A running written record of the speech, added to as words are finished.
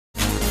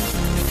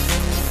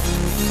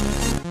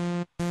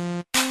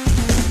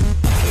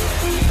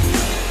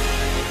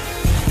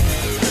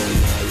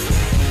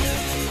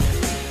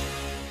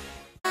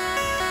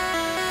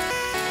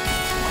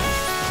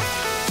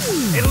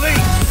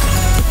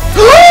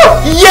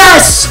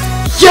Yes!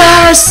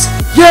 Yes!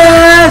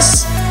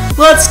 Yes!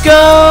 Let's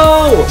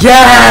go!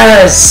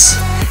 Yes!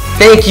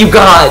 Thank you,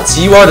 gods.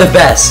 You are the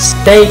best.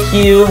 Thank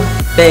you.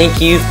 Thank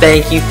you.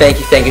 Thank you. Thank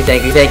you. Thank you.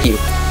 Thank you. Thank you.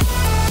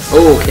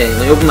 Okay,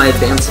 let me open my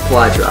advanced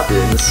supply drop here.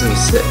 This is gonna be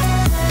sick.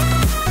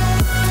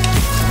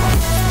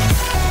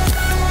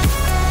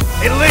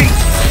 Elite!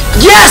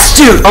 Yes,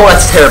 dude! Oh,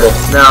 that's terrible.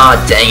 Nah,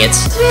 dang it.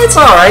 It's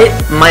alright.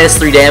 Minus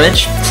 3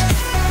 damage.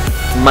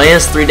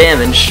 Minus 3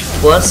 damage.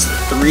 Plus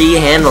 3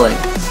 handling.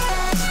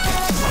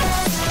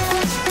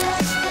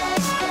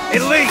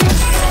 Elite!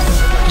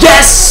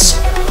 Yes!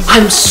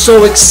 I'm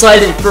so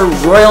excited for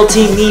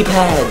royalty knee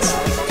pads.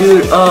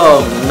 Dude,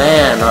 oh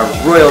man, our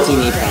royalty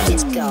knee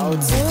pads.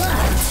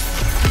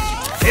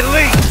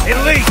 Elite!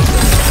 Elite!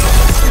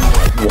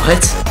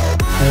 What?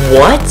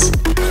 What?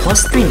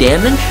 Plus 3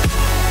 damage?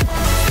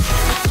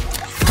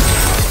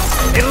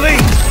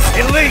 Elite!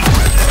 Elite!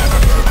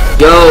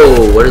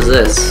 Yo, what is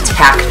this?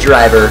 Tack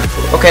driver.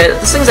 Okay,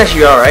 this thing's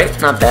actually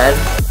alright. Not bad.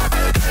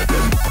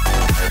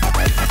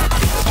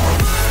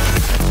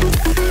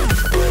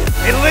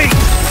 Elite!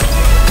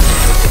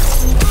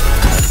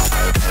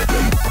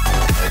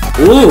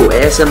 Ooh,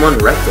 ASM1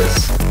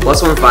 Reckless.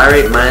 Plus 1 fire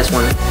rate, minus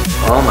 1.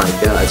 Oh my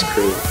god, that's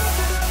crazy.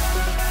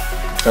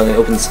 Let me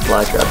open the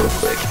supply drop real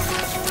quick.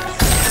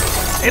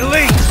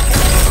 Elite!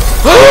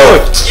 Oh,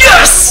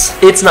 yes!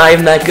 It's not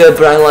even that good,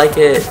 but I like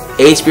it.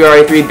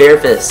 HBRA3 Bear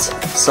Fist.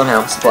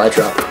 Somehow, supply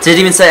drop. Didn't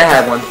even say I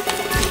had one.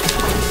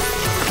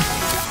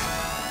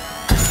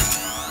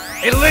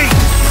 Elite!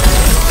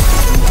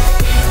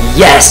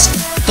 Yes!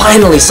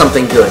 Finally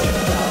something good.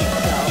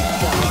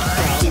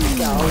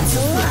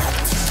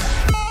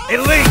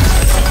 Elite!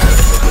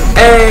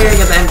 Hey, I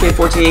got the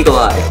MK14 Eagle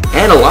Eye.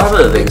 And a lot of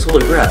other things,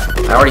 holy crap.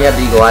 I already have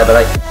the Eagle Eye, but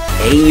I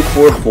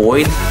A4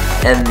 Void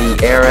and the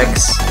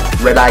ARX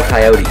Red Eye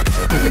Coyote.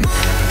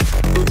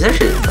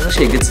 That's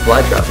actually a good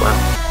supply drop, wow.